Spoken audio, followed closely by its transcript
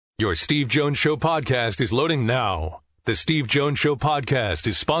Your Steve Jones Show podcast is loading now. The Steve Jones Show podcast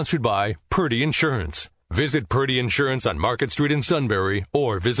is sponsored by Purdy Insurance. Visit Purdy Insurance on Market Street in Sunbury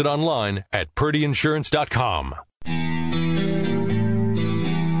or visit online at purdyinsurance.com.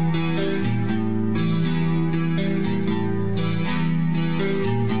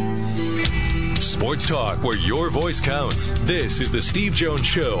 Sports talk where your voice counts. This is the Steve Jones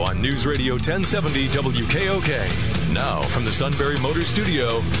Show on News Radio 1070 WKOK. Now from the Sunbury Motors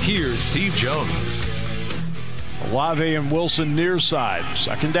Studio, here's Steve Jones. Olave and Wilson near side.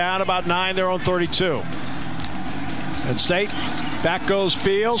 Second down, about 9, they're on 32. Penn State, back goes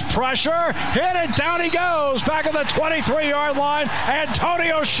Fields. Pressure, hit it, down he goes. Back at the 23-yard line,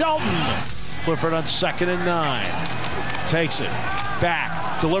 Antonio Shelton. Clifford on 2nd and 9. Takes it,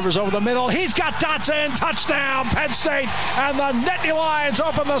 back, delivers over the middle. He's got Dotson, touchdown, Penn State. And the Nittany Lions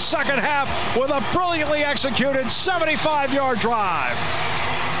open the second half with a brilliantly executed 75-yard drive.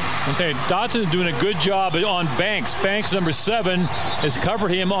 I'll tell you, Dotson is doing a good job on Banks. Banks, number 7, has covered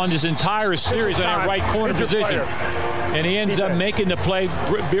him on this entire series on that right corner position. And he ends up making the play,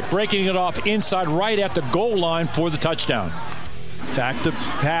 breaking it off inside right at the goal line for the touchdown. Back to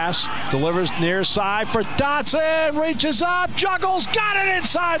pass, delivers near side for Dotson, reaches up, juggles, got it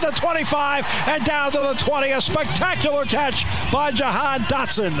inside the 25 and down to the 20. A spectacular catch by Jahan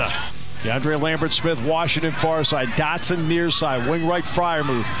Dotson. DeAndre Lambert-Smith, Washington far side. Dotson near side. Wing right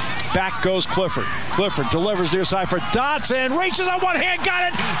Fryermuth. Back goes Clifford. Clifford delivers near side for Dotson. Reaches on one hand,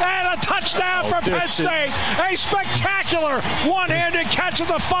 got it, and a touchdown for Penn State. A spectacular one-handed catch at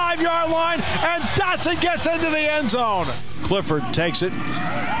the 5-yard line, and Dotson gets into the end zone. Clifford takes it.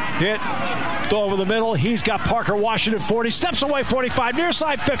 Hit. Throw over the middle. He's got Parker Washington 40. Steps away 45. Near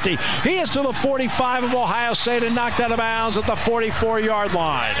side 50. He is to the 45 of Ohio State and knocked out of bounds at the 44-yard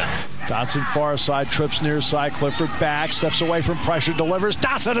line. Dotson far side, trips near side. Clifford back, steps away from pressure, delivers.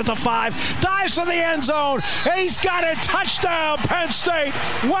 Dotson at the 5, dives to the end zone, and he's got it. Touchdown, Penn State.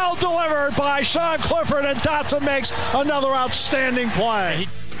 Well delivered by Sean Clifford, and Dotson makes another outstanding play.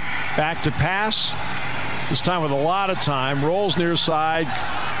 Back to pass. This time with a lot of time. Rolls near side.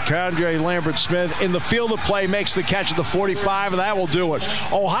 DeAndre Lambert-Smith in the field of play makes the catch at the 45, and that will do it.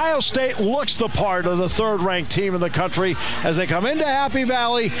 Ohio State looks the part of the third-ranked team in the country as they come into Happy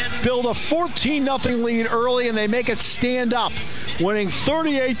Valley, build a 14-0 lead early, and they make it stand up, winning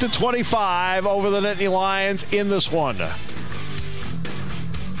 38-25 over the Nittany Lions in this one.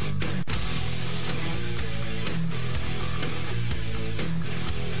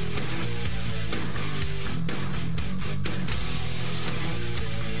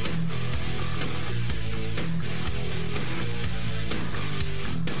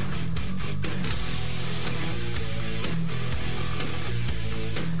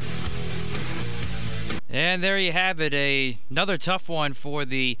 And there you have it, another tough one for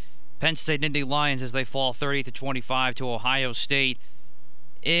the Penn State Nittany Lions as they fall 30-25 to Ohio State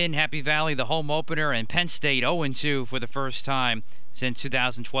in Happy Valley, the home opener, and Penn State 0-2 for the first time since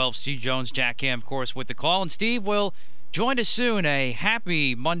 2012. Steve Jones, Jack Cam, of course, with the call. And Steve will join us soon. A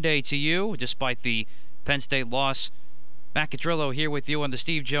happy Monday to you, despite the Penn State loss. Matt Catrillo here with you on the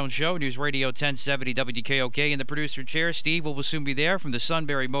Steve Jones Show, News Radio 1070 WKOK in the producer chair. Steve will soon be there from the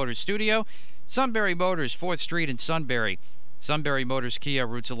Sunbury Motors Studio. Sunbury Motors, 4th Street in Sunbury. Sunbury Motors Kia,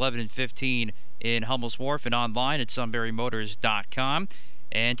 routes 11 and 15 in Hummel's Wharf, and online at sunburymotors.com.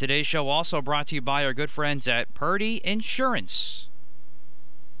 And today's show also brought to you by our good friends at Purdy Insurance.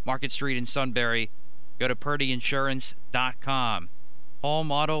 Market Street in Sunbury. Go to purdyinsurance.com.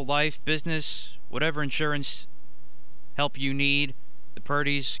 Home, auto, life, business, whatever insurance help you need. The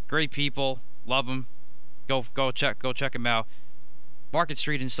Purdys, great people, love them. Go check them out. Market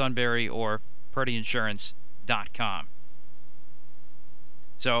Street in Sunbury or purdyinsurance.com.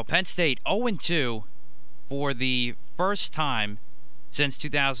 So Penn State 0-2 for the first time since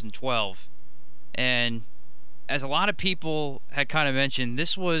 2012. And as a lot of people had kind of mentioned,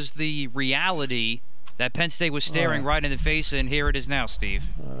 this was the reality that Penn State was staring right in the face, and here it is now,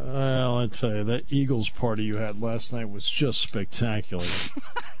 Steve. Well, I tell you, that Eagles party you had last night was just spectacular.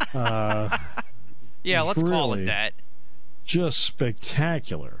 Yeah, let's call it that. Just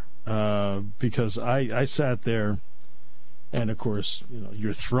spectacular. Because I sat there, and of course,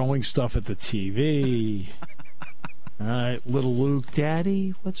 you're throwing stuff at the TV. All right, little Luke,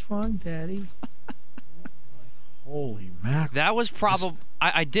 Daddy, what's wrong, Daddy? Holy mackerel! That was probably.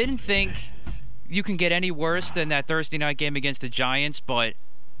 I didn't think you can get any worse than that Thursday night game against the Giants, but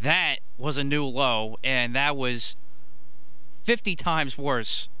that was a new low, and that was 50 times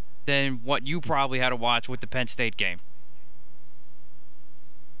worse than what you probably had to watch with the Penn State game.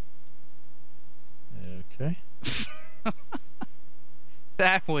 Okay.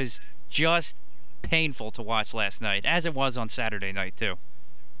 That was just painful to watch last night, as it was on Saturday night, too.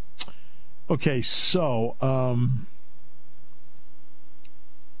 Okay, so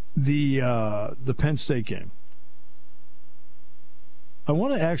the Penn State game. I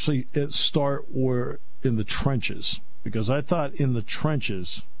want to actually start in the trenches, because I thought in the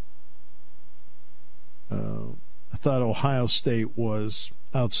trenches, I thought Ohio State was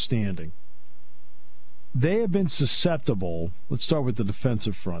outstanding. They have been susceptible. Let's start with the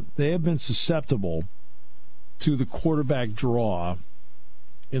defensive front. They have been susceptible to the quarterback draw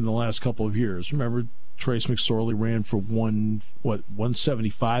in the last couple of years. Remember, Trace McSorley ran for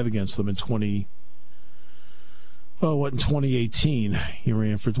 175 against them in 2018. He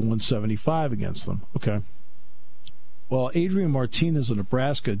ran for 175 against them. Okay. Well, Adrian Martinez of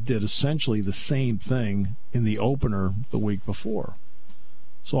Nebraska did essentially the same thing in the opener the week before.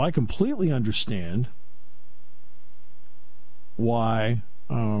 So I completely understand why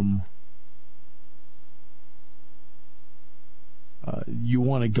you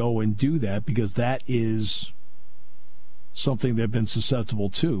want to go and do that, because that is something they've been susceptible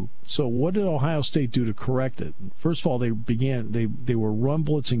to. So what did Ohio State do to correct it? First of all, they were run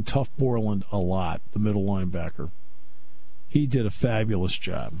blitzing Tough Borland a lot, the middle linebacker. He did a fabulous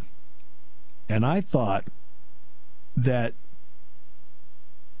job. And I thought that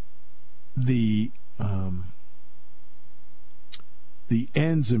the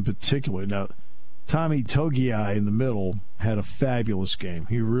ends in particular. Now, Tommy Togiai in the middle had a fabulous game.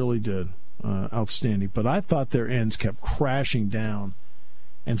 He really did. Outstanding. But I thought their ends kept crashing down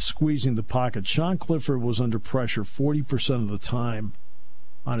and squeezing the pocket. Sean Clifford was under pressure 40% of the time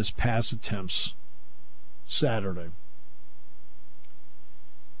on his pass attempts Saturday.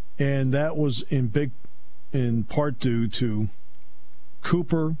 And that was in part due to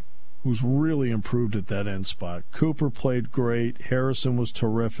Cooper, who's really improved at that end spot. Cooper played great. Harrison was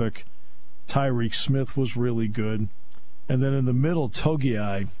terrific. Tyreek Smith was really good. And then in the middle,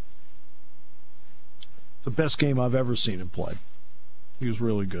 Togiai, it's the best game I've ever seen him play. He was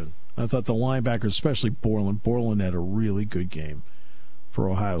really good. I thought the linebackers, especially Borland had a really good game for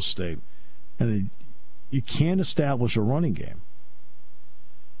Ohio State. And you can't establish a running game.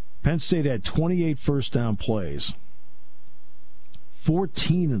 Penn State had 28 first down plays.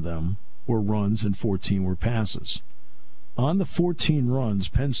 14 of them were runs and 14 were passes. On the 14 runs,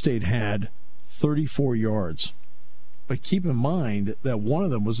 Penn State had 34 yards. But keep in mind that one of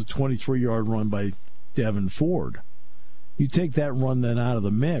them was a 23-yard run by Devin Ford. You take that run then out of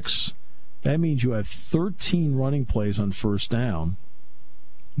the mix, that means you have 13 running plays on first down,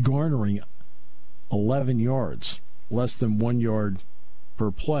 garnering 11 yards, less than 1 yard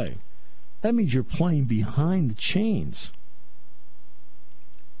per play. That means you're playing behind the chains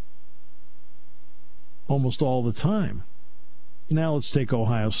almost all the time. Now let's take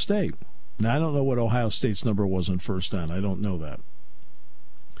Ohio State. Now, I don't know what Ohio State's number was on first down. I don't know that.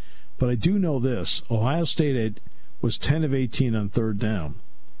 But I do know this. Ohio State was 10 of 18 on third down.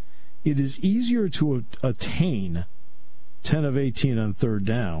 It is easier to attain 10 of 18 on third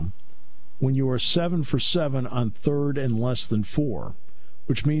down when you are 7 for 7 on third and less than 4,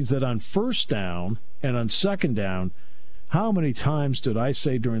 which means that on first down and on second down, how many times did I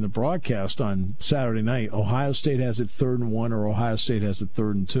say during the broadcast on Saturday night, Ohio State has it 3rd and 1 or Ohio State has it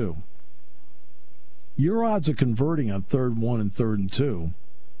 3rd and 2? Your odds of converting on 3rd and 1 and 3rd and 2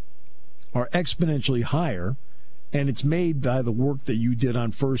 are exponentially higher, and it's made by the work that you did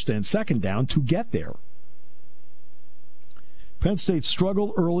on first and second down to get there. Penn State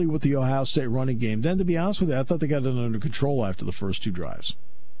struggled early with the Ohio State running game. Then, to be honest with you, I thought they got it under control after the first 2 drives.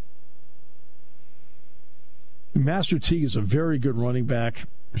 Master Teague is a very good running back.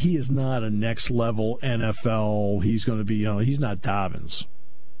 He is not a next-level NFL. He's going to be, he's not Dobbins.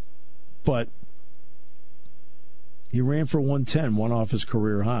 But he ran for 110, one off his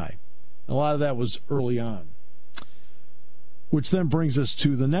career high. A lot of that was early on. Which then brings us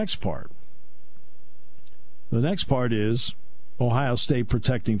to the next part. The next part is Ohio State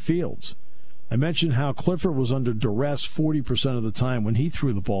protecting Fields. I mentioned how Clifford was under duress 40% of the time when he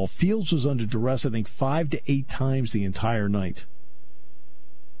threw the ball. Fields was under duress, I think, 5 to 8 times the entire night.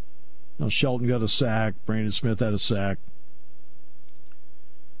 Shelton got a sack. Brandon Smith had a sack.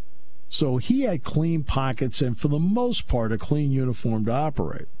 So he had clean pockets and, for the most part, a clean uniform to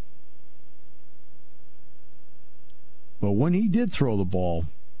operate. But when he did throw the ball,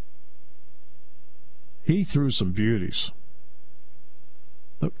 he threw some beauties.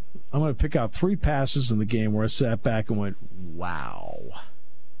 Look, I'm going to pick out 3 passes in the game where I sat back and went, wow.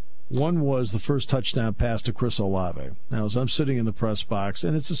 One was the first touchdown pass to Chris Olave. Now, as I'm sitting in the press box,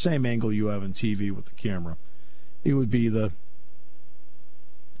 and it's the same angle you have on TV with the camera, it would be the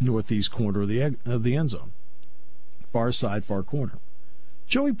northeast corner of the end zone. Far side, far corner.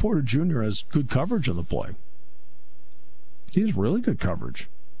 Joey Porter Jr. has good coverage on the play. He has really good coverage.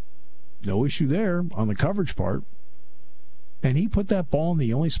 No issue there on the coverage part. And he put that ball in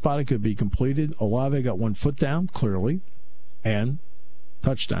the only spot it could be completed. Olave got 1 foot down, clearly, and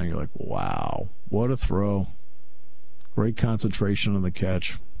touchdown. You're like, wow, what a throw. Great concentration on the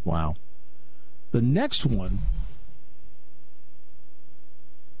catch. Wow. The next one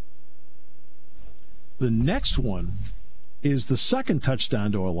is the second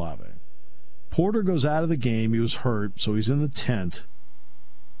touchdown to Olave. Porter goes out of the game. He was hurt, so he's in the tent.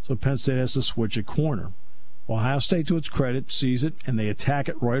 So Penn State has to switch a corner. Ohio State, to its credit, sees it, and they attack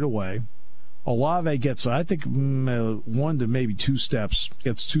it right away. Olave gets, I think, 1 to maybe 2 steps,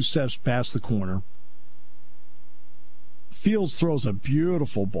 gets 2 steps past the corner. Fields throws a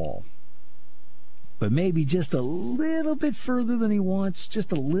beautiful ball, but maybe just a little bit further than he wants,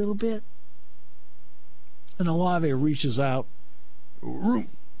 just a little bit. And Olave reaches out,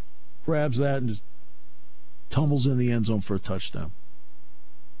 grabs that, and just tumbles in the end zone for a touchdown.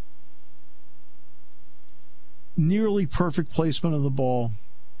 Nearly perfect placement of the ball.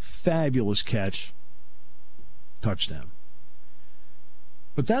 Fabulous catch. Touchdown.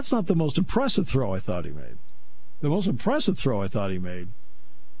 But that's not the most impressive throw I thought he made. The most impressive throw I thought he made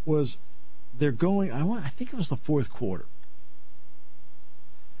was they're going, I think it was the fourth quarter.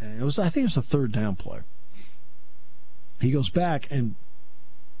 And I think it was the third down play. He goes back and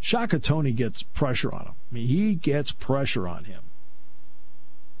Shaka Toney gets pressure on him. I mean, he gets pressure on him.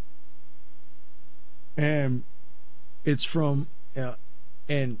 And it's from,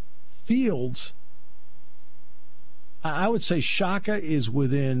 and Fields, I would say Shaka is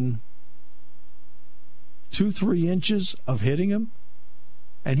within 2-3 inches of hitting him,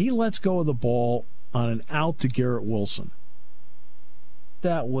 and he lets go of the ball on an out to Garrett Wilson.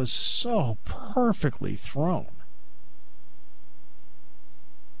 That was so perfectly thrown.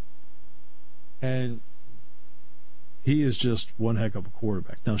 And he is just one heck of a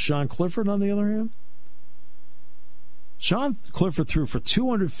quarterback. Now, Sean Clifford, on the other hand, Sean Clifford threw for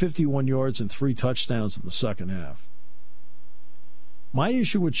 251 yards and 3 touchdowns in the second half. My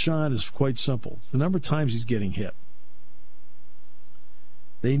issue with Sean is quite simple. It's the number of times he's getting hit.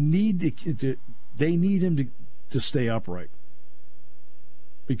 They need him to stay upright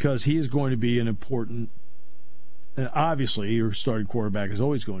because he is going to be an important, and obviously your starting quarterback is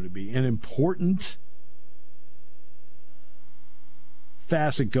always going to be an important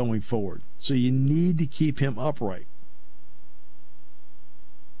facet going forward. So you need to keep him upright.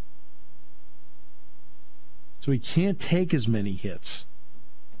 So he can't take as many hits.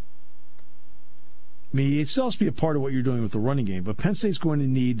 I mean, it still has to be a part of what you're doing with the running game, but Penn State's going to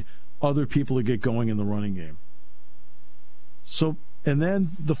need other people to get going in the running game. So, and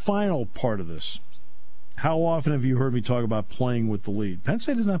then the final part of this. How often have you heard me talk about playing with the lead? Penn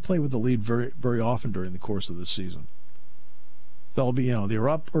State does not play with the lead very, very often during the course of this season. They were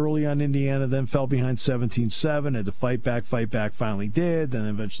up early on Indiana, then fell behind 17-7, had to fight back, finally did, then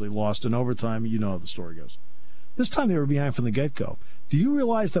eventually lost in overtime. You know how the story goes. This time they were behind from the get-go. Do you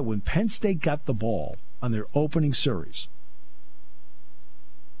realize that when Penn State got the ball on their opening series,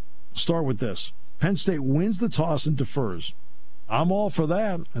 start with this. Penn State wins the toss and defers. I'm all for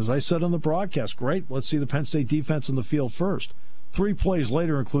that. As I said on the broadcast, great. Let's see the Penn State defense in the field first. 3 plays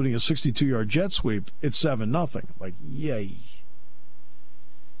later, including a 62-yard jet sweep, it's 7-0. Like, yay.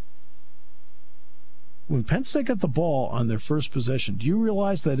 When Penn State got the ball on their first possession, do you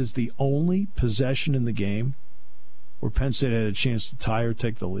realize that is the only possession in the game where Penn State had a chance to tie or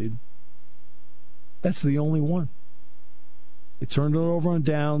take the lead? That's the only one. They turned it over on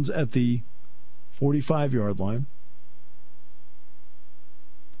downs at the 45-yard line.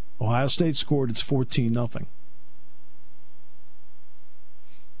 Ohio State scored. It's 14-0.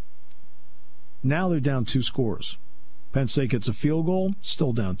 Now they're down 2 scores. Penn State gets a field goal,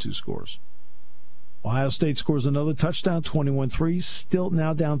 still down 2 scores. Ohio State scores another touchdown, 21-3, still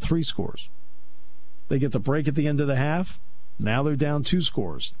now down 3 scores. They get the break at the end of the half. Now they're down 2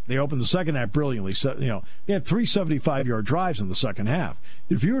 scores. They opened the second half brilliantly. So, they had 3 75-yard drives in the second half.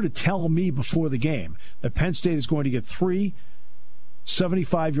 If you were to tell me before the game that Penn State is going to get 3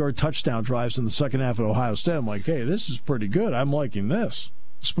 75-yard touchdown drives in the second half at Ohio State, I'm like, hey, this is pretty good. I'm liking this.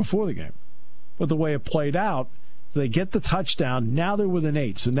 It's before the game. But the way it played out, they get the touchdown. Now they're within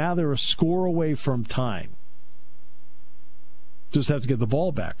 8. So now they're a score away from tying. Just have to get the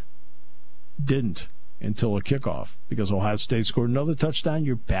ball back. Didn't until a kickoff because Ohio State scored another touchdown.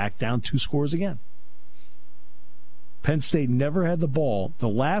 You're back down 2 scores again. Penn State never had the ball. The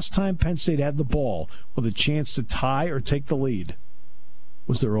last time Penn State had the ball with a chance to tie or take the lead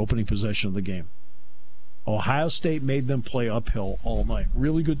was their opening possession of the game. Ohio State made them play uphill all night.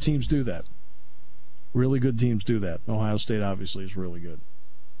 Really good teams do that. Really good teams do that. Ohio State obviously is really good.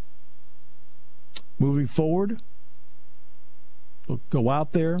 Moving forward, go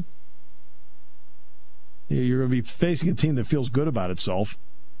out there. You're going to be facing a team that feels good about itself.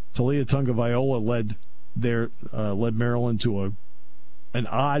 Talia Tagovailoa led Maryland to an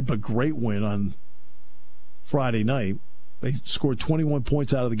odd but great win on Friday night. They scored 21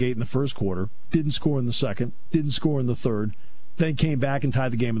 points out of the gate in the first quarter, didn't score in the second, didn't score in the third, then came back and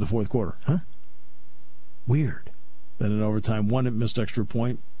tied the game in the fourth quarter. Huh? Weird. Then in overtime, won it, missed extra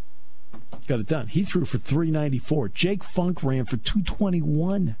point, got it done. He threw for 394. Jake Funk ran for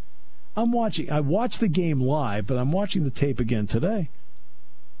 221. I watched the game live, but I'm watching the tape again today.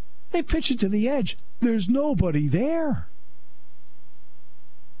 They pitch it to the edge. There's nobody there.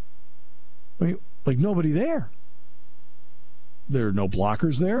 I mean, like nobody there. There are no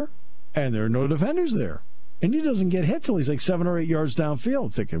blockers there, and there are no defenders there. And he doesn't get hit till he's like 7 or 8 yards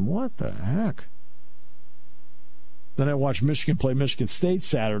downfield, thinking, what the heck? Then I watched Michigan play Michigan State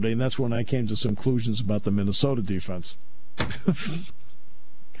Saturday, and that's when I came to some conclusions about the Minnesota defense.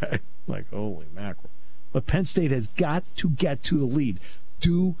 Okay, like, holy mackerel. But Penn State has got to get to the lead.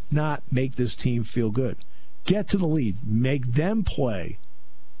 Do not make this team feel good. Get to the lead. Make them play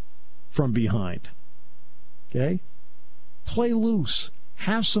from behind. Okay? Play loose.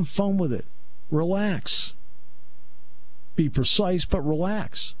 Have some fun with it. Relax. Be precise, but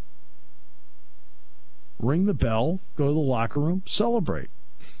relax. Ring the bell. Go to the locker room. Celebrate.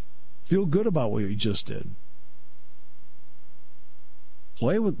 Feel good about what you just did.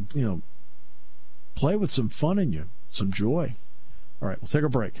 Play with some fun in you, some joy. All right, we'll take a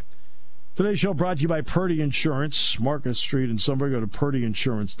break. Today's show brought to you by Purdy Insurance, Market Street in Sunbury. Go to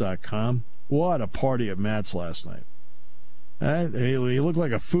purdyinsurance.com. What a party at Matt's last night. He looked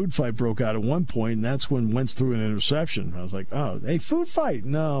like a food fight broke out at one point, and that's when Wentz threw an interception. I was like, oh, hey, food fight.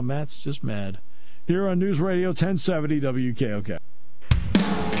 No, Matt's just mad. Here on News Radio 1070 WKOK.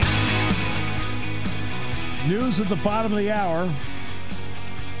 News at the bottom of the hour.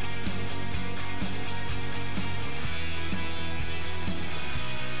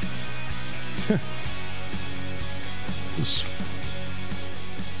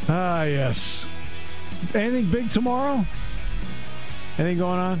 Yes. Anything big tomorrow? Anything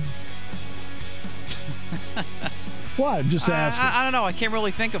going on? What? I'm just asking. I don't know. I can't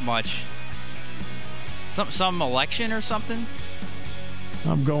really think of much. Some election or something?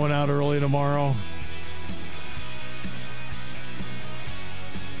 I'm going out early tomorrow.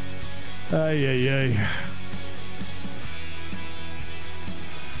 Ay.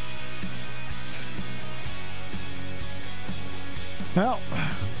 Well,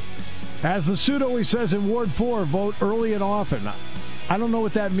 as the suit always says in Ward 4, vote early and often. I don't know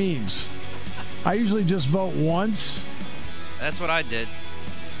what that means. I usually just vote once. That's what I did.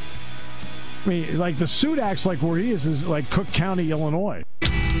 I mean, like the suit acts like where he is like Cook County, Illinois.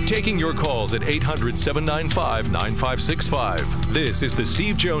 Taking your calls at 800-795-9565. This is the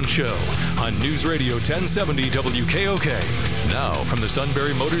Steve Jones Show on News Radio 1070 WKOK. Now from the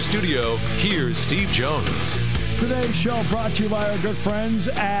Sunbury Motors Studio, here's Steve Jones. Today's show brought to you by our good friends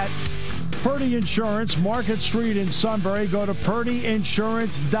at Purdy Insurance, Market Street in Sunbury. Go to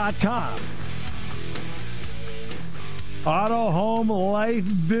purdyinsurance.com. Auto, home, life,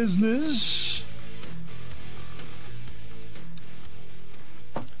 business.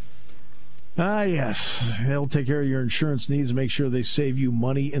 Yes. They'll take care of your insurance needs and make sure they save you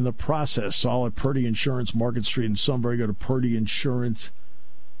money in the process. All at Purdy Insurance, Market Street in Sunbury. Go to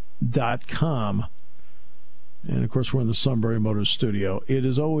purdyinsurance.com. And, of course, we're in the Sunbury Motors studio.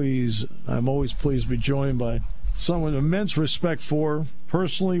 I'm always pleased to be joined by someone of immense respect for,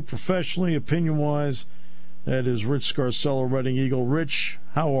 personally, professionally, opinion-wise. That is Rich Scarcella, Reading Eagle. Rich,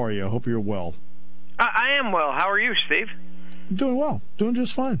 how are you? I hope you're well. I am well. How are you, Steve? I'm doing well. Doing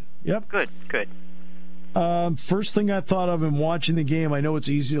just fine. Yep. Good. First thing I thought of in watching the game, I know it's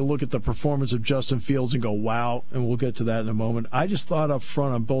easy to look at the performance of Justin Fields and go, wow, and we'll get to that in a moment. I just thought up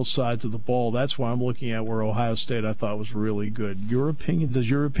front on both sides of the ball, that's why I'm looking at where Ohio State I thought was really good. Does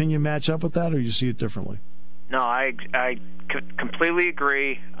your opinion match up with that, or do you see it differently? No, I completely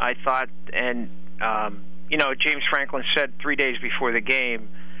agree. I thought, and, James Franklin said 3 days before the game,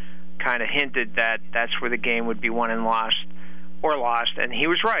 kind of hinted that that's where the game would be won and lost, and he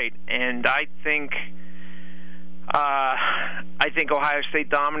was right. And I think Ohio State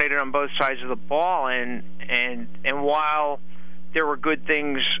dominated on both sides of the ball, and while there were good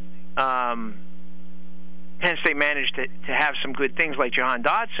things, Penn State managed to have some good things like Jahan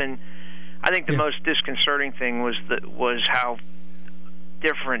Dotson. I think the most disconcerting thing was how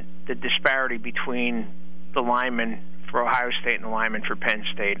different the disparity between the linemen for Ohio State and the linemen for Penn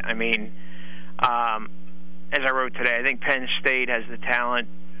State. I mean, as I wrote today, I think Penn State has the talent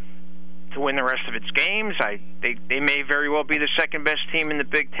to win the rest of its games. They may very well be the second best team in the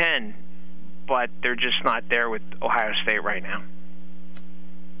Big Ten, but they're just not there with Ohio State right now.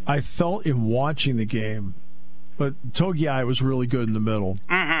 I felt in watching the game, but Togiai was really good in the middle.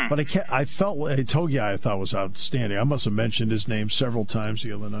 Mm-hmm. But I felt Togiai I thought was outstanding. I must have mentioned his name several times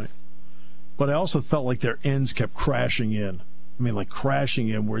the other night. But I also felt like their ends kept crashing in. I mean, like crashing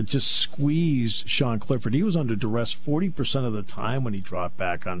in, where it just squeezed Sean Clifford. He was under duress 40% of the time when he dropped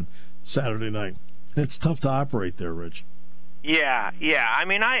back on Saturday night. It's tough to operate there, Rich. Yeah. I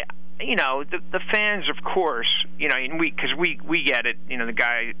mean, the fans, of course, because we get it.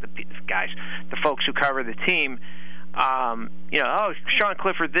 The folks who cover the team, Sean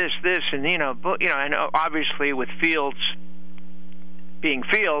Clifford, this, and and obviously with Fields being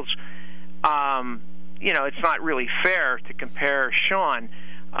Fields, it's not really fair to compare Sean.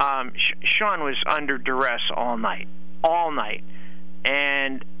 Sean was under duress all night,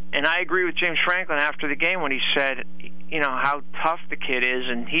 and I agree with James Franklin after the game when he said, how tough the kid is,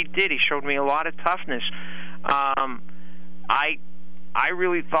 and he did. He showed me a lot of toughness. I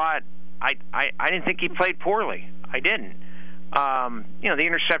really thought I didn't think he played poorly. I didn't. The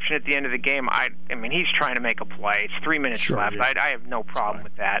interception at the end of the game. I mean, he's trying to make a play. It's 3 minutes left. Yeah. I have no problem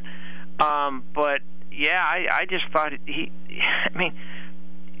with that. But yeah, I just thought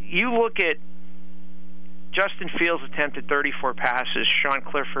you look at Justin Fields attempted 34 passes, Sean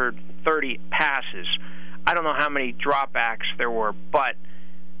Clifford 30 passes. I don't know how many dropbacks there were, but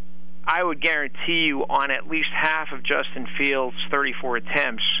I would guarantee you on at least half of Justin Fields' 34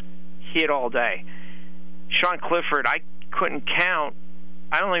 attempts, he hit all day. Sean Clifford, I couldn't count.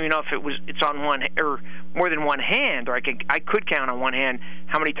 I don't even know if it's on one or more than one hand, or I could count on one hand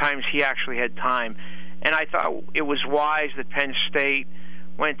how many times he actually had time. And I thought it was wise that Penn State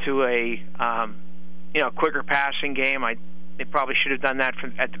went to a quicker passing game. They probably should have done that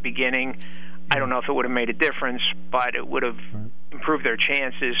at the beginning. I don't know if it would have made a difference, but it would have improved their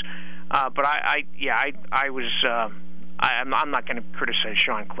chances. But I'm not going to criticize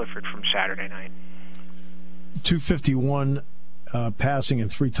Sean Clifford from Saturday night. 251 passing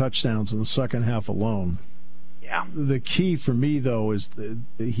and 3 touchdowns in the second half alone. Yeah. The key for me, though, is that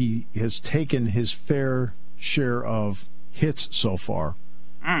he has taken his fair share of hits so far.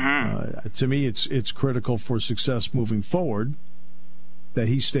 Mm-hmm. To me, it's critical for success moving forward that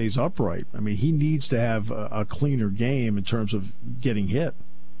he stays upright. I mean, he needs to have a cleaner game in terms of getting hit.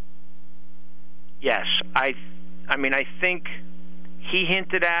 Yes. I think he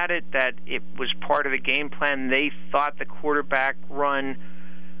hinted at it, that it was part of the game plan. They thought the quarterback run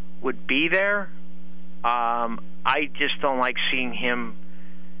would be there. I just don't like seeing him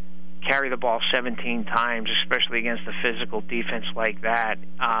carry the ball 17 times, especially against a physical defense like that.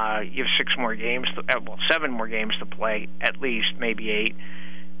 You have 7 more games to play, at least, maybe 8.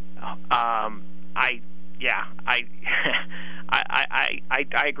 I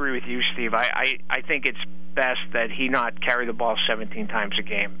agree with you, Steve. I think it's best that he not carry the ball 17 times a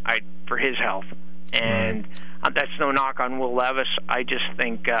game for his health. And that's no knock on Will Levis. I just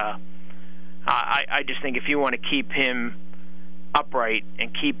think if you want to keep him upright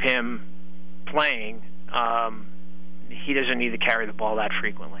and keep him playing, he doesn't need to carry the ball that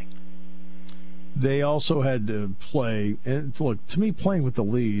frequently. They also had to play, and look, to me, playing with the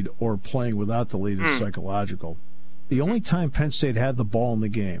lead or playing without the lead is psychological. The only time Penn State had the ball in the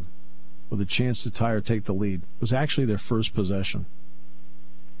game with a chance to tie or take the lead was actually their first possession.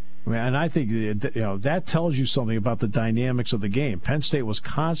 I mean, and I think that tells you something about the dynamics of the game. Penn State was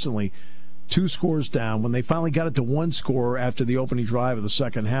constantly 2 scores down. When they finally got it to 1 score after the opening drive of the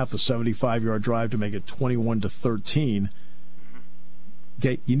second half, the 75-yard drive to make it 21-13.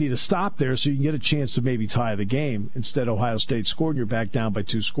 Okay, you need to stop there so you can get a chance to maybe tie the game. Instead, Ohio State scored, and you're back down by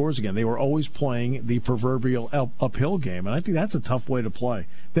 2 scores again. They were always playing the proverbial uphill game, and I think that's a tough way to play.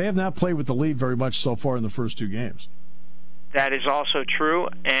 They have not played with the lead very much so far in the first 2 games. That is also true,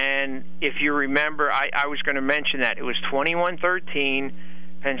 and if you remember, I was going to mention that. It was 21-13.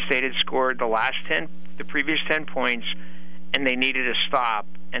 Penn State had scored the previous 10 points, and they needed a stop,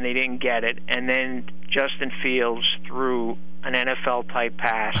 and they didn't get it. And then Justin Fields threw an NFL-type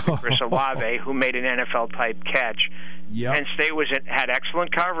pass to Chris Olave, who made an NFL-type catch. Yep. Penn State had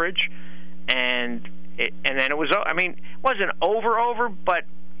excellent coverage, and then it was. I mean, it wasn't over, but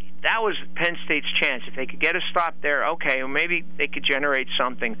that was Penn State's chance. If they could get a stop there, okay, well, maybe they could generate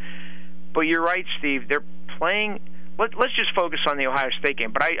something. But you're right, Steve. They're playing. Let's just focus on the Ohio State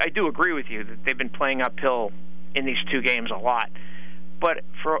game. But I do agree with you that they've been playing uphill in these 2 games a lot. but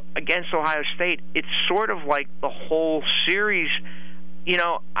against Ohio State, it's sort of like the whole series.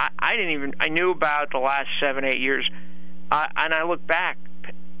 I knew about the last 7-8 years, and I look back.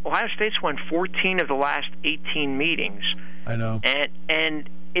 Ohio State's won 14 of the last 18 meetings. I know, and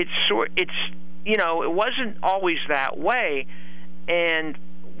it wasn't always that way. And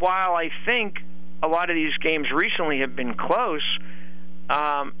while I think a lot of these games recently have been close,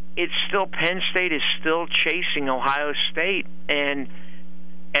 it's still Penn State is still chasing Ohio State, and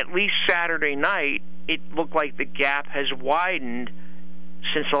at least Saturday night, it looked like the gap has widened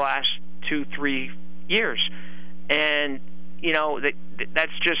since the last 2-3 years, and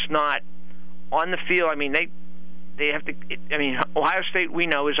that's just not on the field. I mean, they have to. Ohio State, we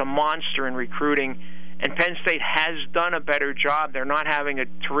know, is a monster in recruiting, and Penn State has done a better job. They're not having a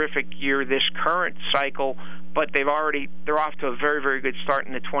terrific year this current cycle, but they're off to a very, very good start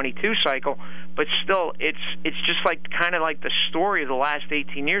in the 22 cycle. But still, it's just like kind of like the story of the last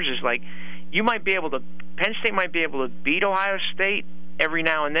 18 years is like Penn State might be able to beat Ohio State every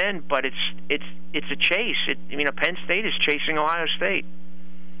now and then, but it's a chase. Penn State is chasing Ohio State.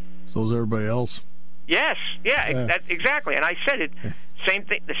 So is everybody else. Yes, exactly. And I said it. Same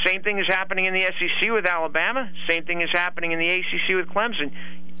thing. The same thing is happening in the SEC with Alabama. Same thing is happening in the ACC with Clemson.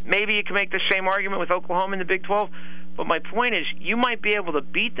 Maybe you can make the same argument with Oklahoma in the Big 12. But my point is, you might be able to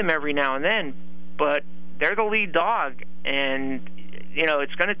beat them every now and then, but they're the lead dog, and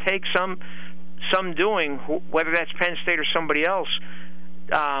it's going to take some doing, whether that's Penn State or somebody else,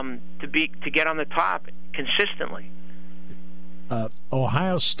 to get on the top consistently.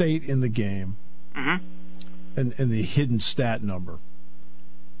 Ohio State in the game, and the hidden stat number.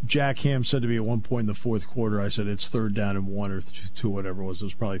 Jack Ham said to me at one point in the fourth quarter, I said, it's 3rd down and 1 or 2, whatever it was. It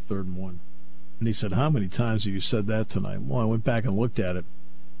was probably 3rd and 1. And he said, how many times have you said that tonight? Well, I went back and looked at it.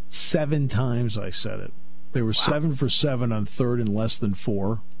 7 times I said it. They were 7 for 7 on 3rd and less than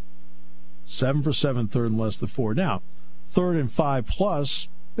 4. 7 for 7, 3rd and less than 4. Now, 3rd and 5 plus,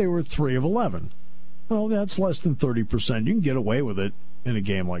 they were 3 of 11. Well, that's less than 30%. You can get away with it in a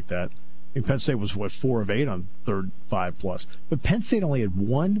game like that. Penn State was, 4 of 8 on 3rd, 5 plus. But Penn State only had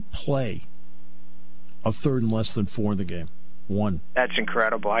one play of 3rd and less than 4 in the game. One. That's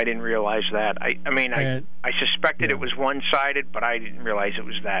incredible. I didn't realize that. I suspected it was one-sided, but I didn't realize it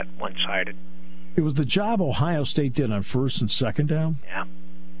was that one-sided. It was the job Ohio State did on 1st and 2nd down. Yeah.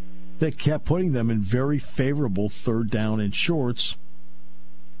 They kept putting them in very favorable 3rd down and shorts,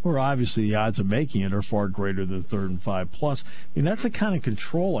 where obviously the odds of making it are far greater than 3rd and 5 plus. That's the kind of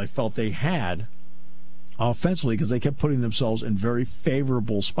control I felt they had offensively because they kept putting themselves in very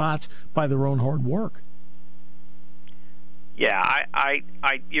favorable spots by their own hard work. Yeah,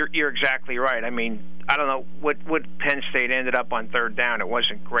 you're exactly right. I don't know what Penn State ended up on 3rd down. It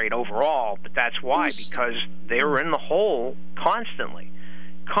wasn't great overall, but that's why, because they were in the hole constantly.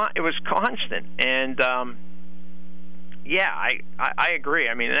 It was constant, and I agree.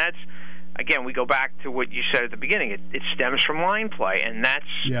 That's, again, we go back to what you said at the beginning. It stems from line play, and that's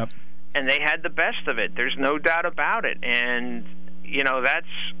and they had the best of it. There's no doubt about it. And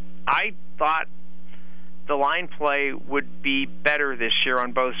I thought the line play would be better this year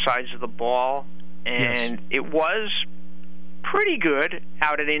on both sides of the ball, and it was pretty good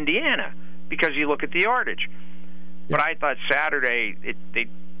out at Indiana because you look at the yardage. But I thought Saturday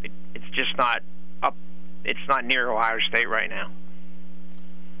it's just not up. It's not near Ohio State right now.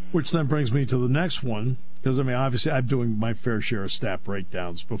 Which then brings me to the next one, because obviously I'm doing my fair share of stat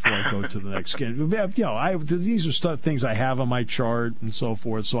breakdowns before I go to the next game. These are things I have on my chart and so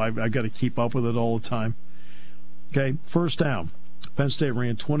forth, so I've got to keep up with it all the time. Okay, 1st down. Penn State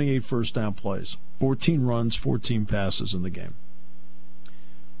ran 28 1st down plays, 14 runs, 14 passes in the game.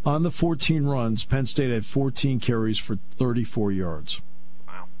 On the 14 runs, Penn State had 14 carries for 34 yards.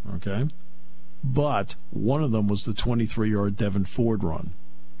 Wow. Okay? But one of them was the 23-yard Devin Ford run,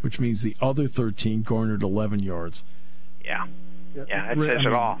 which means the other 13 garnered 11 yards. Yeah. Yeah, that says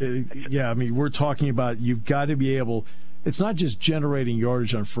it all. We're talking about you've got to be able – it's not just generating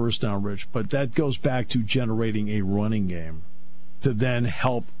yardage on 1st down, Rich, but that goes back to generating a running game to then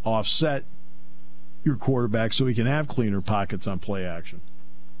help offset your quarterback so he can have cleaner pockets on play action.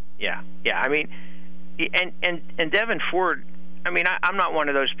 Yeah. And Devin Ford, I'm not one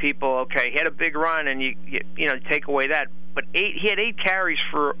of those people, okay, he had a big run and you take away that, but he had 8 carries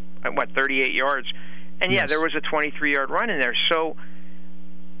for, 38 yards. And, there was a 23-yard run in there. So,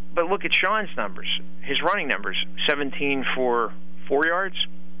 but look at Sean's numbers, his running numbers, 17 for 4 yards.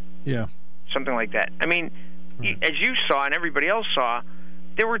 Yeah. Something like that. As you saw and everybody else saw,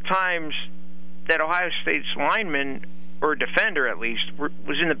 there were times that Ohio State's lineman, or defender at least,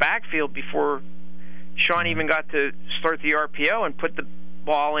 was in the backfield before Sean even got to start the RPO and put the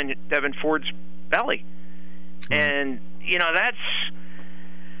ball in Devin Ford's belly. And,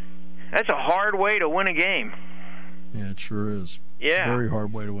 that's a hard way to win a game. Yeah, it sure is. Yeah. Very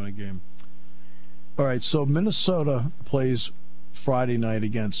hard way to win a game. All right, so Minnesota plays Friday night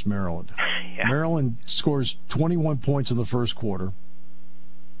against Maryland. Yeah. Maryland scores 21 points in the first quarter,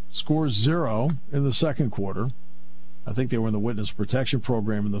 scores 0 in the second quarter. I think they were in the witness protection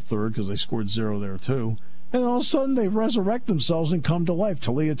program in the third because they scored 0 there too. And all of a sudden they resurrect themselves and come to life.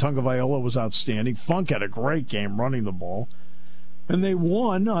 Talia Tagovailoa was outstanding. Funk had a great game running the ball. And they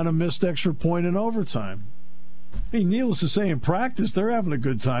won on a missed extra point in overtime. Hey, needless to say, in practice, they're having a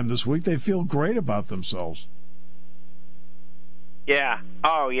good time this week. They feel great about themselves. Yeah.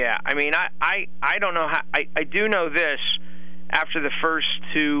 Oh, yeah. I mean, I don't know how. I do know this. After the first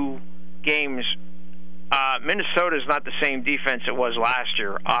two games, Minnesota's not the same defense it was last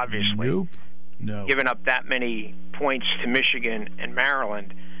year, obviously. Nope. No. Giving up that many points to Michigan and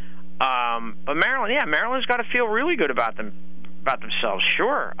Maryland. But Maryland's got to feel really good about themselves.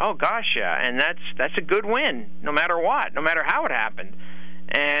 Sure. Oh gosh, yeah. And that's a good win, no matter what, no matter how it happened.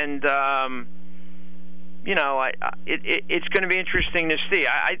 And it's going to be interesting to see.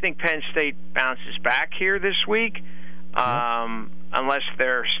 I think Penn State bounces back here this week, unless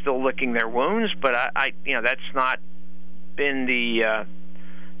they're still licking their wounds. But that's not been the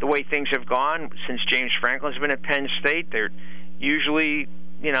way things have gone since James Franklin's been at Penn State. They're usually,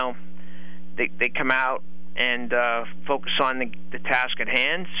 they come out and focus on the task at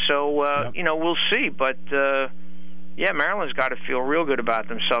hand. So, we'll see. But, Maryland's got to feel real good about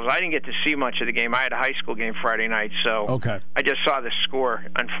themselves. I didn't get to see much of the game. I had a high school game Friday night, so I just saw the score,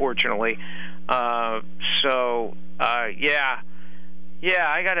 unfortunately. It'll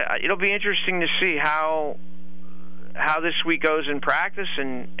be interesting to see how this week goes in practice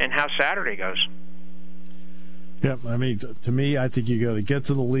and how Saturday goes. Yeah, I mean, to me, I think you got to get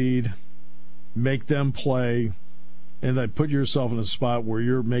to the lead, make them play, and then put yourself in a spot where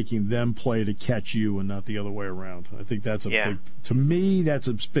you're making them play to catch you and not the other way around. I think that's big, to me, that's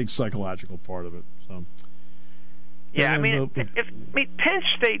a big psychological part of it. So, yeah, Penn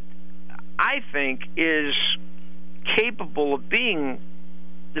State, I think, is capable of being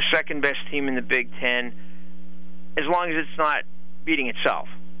the second best team in the Big Ten, as long as it's not beating itself.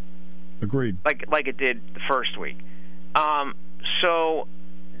 Agreed. Like it did the first week. And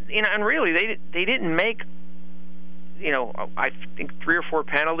really, they didn't make, I think 3 or 4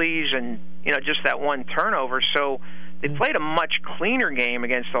 penalties and, just that one turnover. So they played a much cleaner game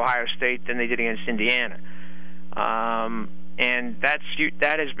against Ohio State than they did against Indiana. And that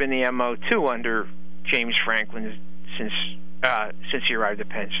has been the MO too under James Franklin since he arrived at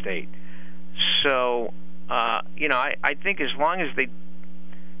Penn State. So, I think as long as they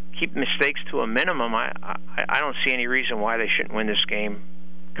keep mistakes to a minimum, I don't see any reason why they shouldn't win this game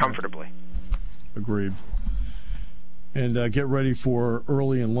comfortably. Agreed. And get ready for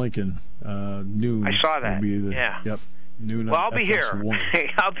early in Lincoln, noon. I saw that. Yep. Noon. Well, I'll be here.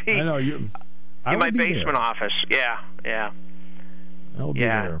 I'll be. I know you. In my basement office. Yeah. I'll be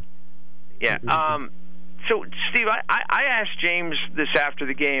there. Yeah. So, Steve, I asked James this after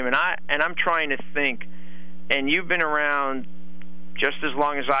the game, and I'm trying to think. And you've been around just as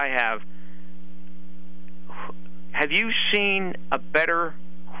long as I have. Have you seen a better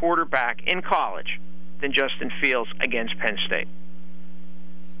quarterback in college than Justin Fields against Penn State?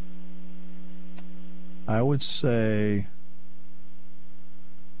 I would say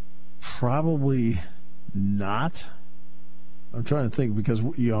probably not. I'm trying to think because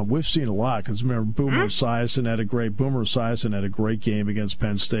we've seen a lot. Because remember, Boomer Esiason had a great game against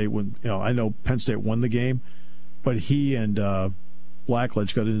Penn State. When I know Penn State won the game, but he and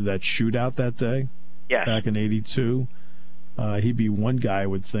Blackledge got into that shootout that day. Yes. Back in '82. He'd be one guy I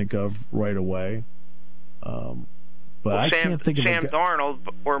would think of right away. But I can't think of Sam Darnold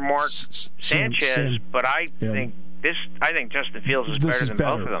or Mark Sanchez. But I think Justin Fields is better than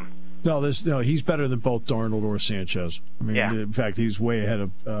both of them. No, he's better than both Darnold or Sanchez. I mean, in fact, he's way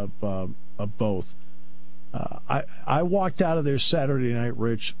ahead of both. I walked out of there Saturday night,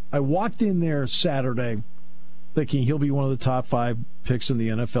 Rich. I walked in there Saturday thinking he'll be one of the top 5 picks in the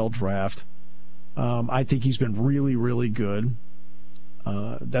NFL draft. I think he's been really, really good.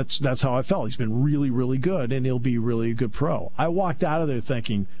 That's how I felt. He's been really, really good, and he'll be really a good pro. I walked out of there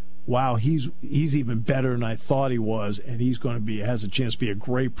thinking, wow, he's even better than I thought he was, and has a chance to be a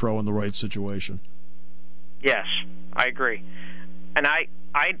great pro in the right situation. Yes, I agree. And I've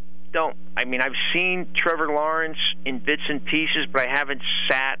seen Trevor Lawrence in bits and pieces, but I haven't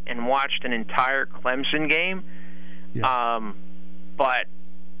sat and watched an entire Clemson game. Yeah.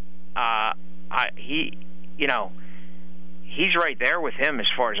 he's right there with him as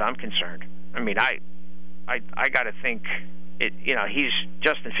far as I'm concerned. I mean, I got to think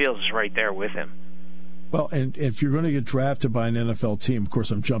Justin Fields is right there with him. Well, and if you're going to get drafted by an NFL team, of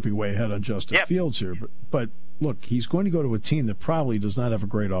course, I'm jumping way ahead on Justin Fields here, but look, he's going to go to a team that probably does not have a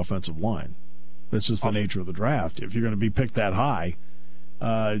great offensive line. That's just the nature of the draft. If you're going to be picked that high,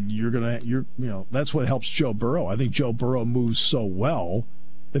 that's what helps Joe Burrow. I think Joe Burrow moves so well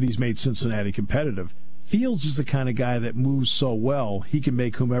that he's made Cincinnati competitive. Fields is the kind of guy that moves so well, he can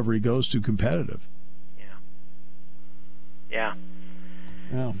make whomever he goes to competitive. Yeah.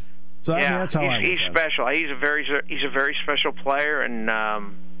 So that's how he's special. He's a very special player, and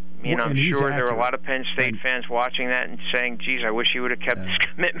I'm sure there are a lot of Penn State fans watching that and saying, "Geez, I wish he would have kept his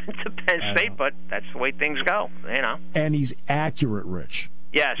commitment to Penn State." But that's the way things go, And he's accurate, Rich.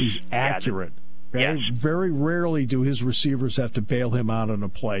 Yes, he's accurate. Yes. Very rarely do his receivers have to bail him out on a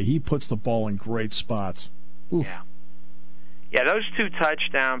play. He puts the ball in great spots. Ooh. Yeah. Those 2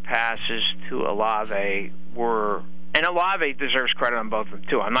 touchdown passes to Olave were. And Olave deserves credit on both of them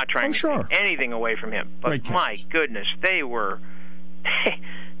too. I'm not trying to take anything away from him, but my goodness, they were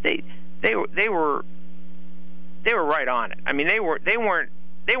right on it. I mean, they weren't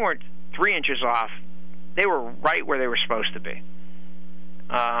 3 inches off. They were right where they were supposed to be.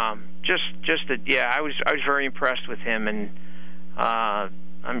 I was very impressed with him, and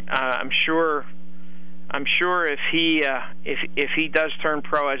I'm sure if he does turn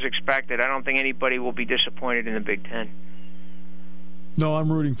pro as expected, I don't think anybody will be disappointed in the Big Ten. No, I'm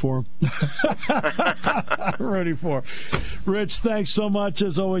rooting for him. I'm rooting for him. Rich, thanks so much.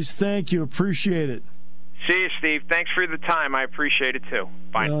 As always, thank you. Appreciate it. See you, Steve. Thanks for the time. I appreciate it, too.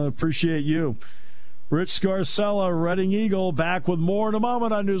 Bye. Appreciate you. Rich Scarcella, Reading Eagle, back with more in a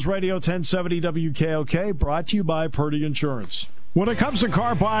moment on News Radio 1070 WKOK, brought to you by Purdy Insurance. When it comes to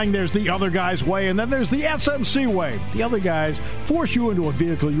car buying, there's the other guy's way, and then there's the SMC way. The other guys force you into a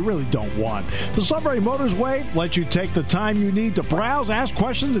vehicle you really don't want. The Sunbury Motors way lets you take the time you need to browse, ask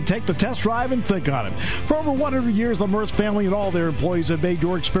questions, and take the test drive and think on it. For over 100 years, the Mertz family and all their employees have made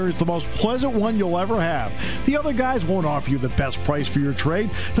your experience the most pleasant one you'll ever have. The other guys won't offer you the best price for your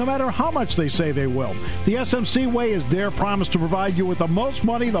trade, no matter how much they say they will. The SMC way is their promise to provide you with the most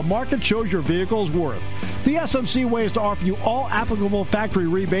money the market shows your vehicle is worth. The SMC way is to offer you all applicable factory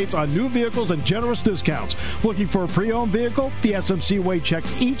rebates on new vehicles and generous discounts. Looking for a pre-owned vehicle? The SMC way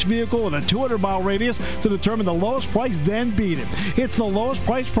checks each vehicle in a 200-mile radius to determine the lowest price, then beat it. It's the lowest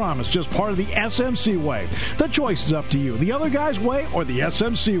price promise, just part of the SMC way. The choice is up to you. The other guy's way or the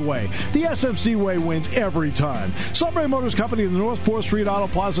SMC way. The SMC way wins every time. Sunbury Motors Company in the North 4th Street Auto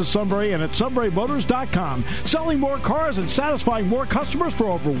Plaza, Sunbury, and at sunburymotors.com. Selling more cars and satisfying more customers for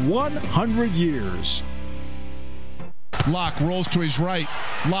over 100 years. Locke rolls to his right.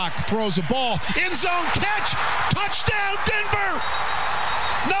 Locke throws a ball. End zone catch. Touchdown, Denver.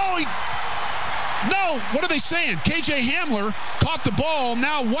 No. What are they saying? KJ Hamler caught the ball.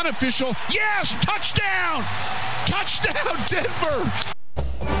 Now one official. Yes, touchdown. Touchdown, Denver.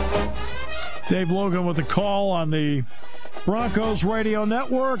 Dave Logan with a call on the Broncos radio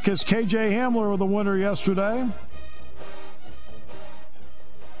network as KJ Hamler was the winner yesterday.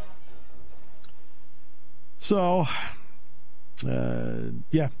 So,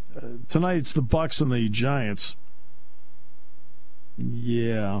 tonight it's the Bucs and the Giants.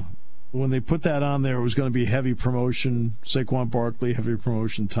 Yeah, when they put that on there, it was going to be heavy promotion. Saquon Barkley, heavy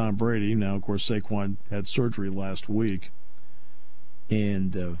promotion. Tom Brady. Now, of course, Saquon had surgery last week,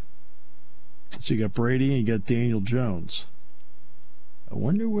 and so you got Brady and you got Daniel Jones. I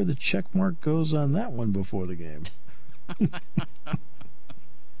wonder where the check mark goes on that one before the game.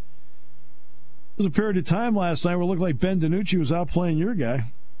 There was a period of time last night where it looked like Ben DiNucci was outplaying your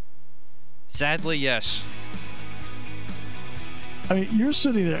guy. Sadly, yes. I mean, you're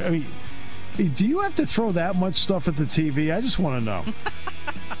sitting there. I mean, do you have to throw that much stuff at the TV? I just want to know.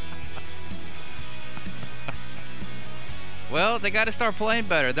 Well, they got to start playing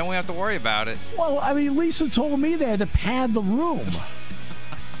better. Then we have to worry about it. Well, I mean, Lisa told me they had to pad the room.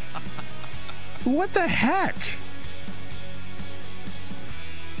 What the heck?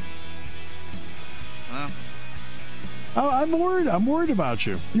 Well, I'm worried. I'm worried about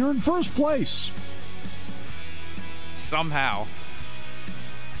you. You're in first place. Somehow.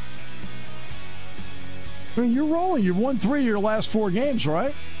 I mean, you're rolling. You've won 3 of your last 4 games,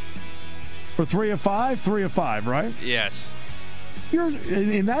 right? Or 3 of 5? 3 of 5, right? Yes. You're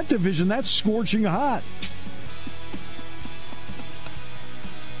in that division. That's scorching hot.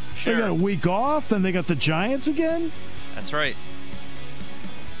 Sure. They got a week off. Then they got the Giants again. That's right.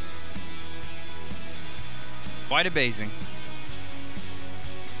 Quite amazing.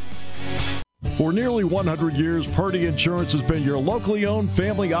 For nearly 100 years, Purdy Insurance has been your locally owned,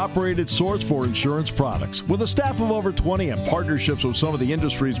 family-operated source for insurance products. With a staff of over 20 and partnerships with some of the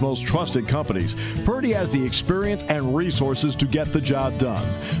industry's most trusted companies, Purdy has the experience and resources to get the job done.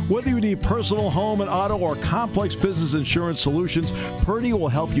 Whether you need personal, home, and auto, or complex business insurance solutions, Purdy will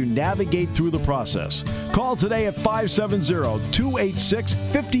help you navigate through the process. Call today at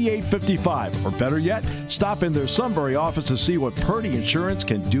 570-286-5855, or better yet, stop in their Sunbury office to see what Purdy Insurance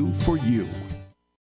can do for you.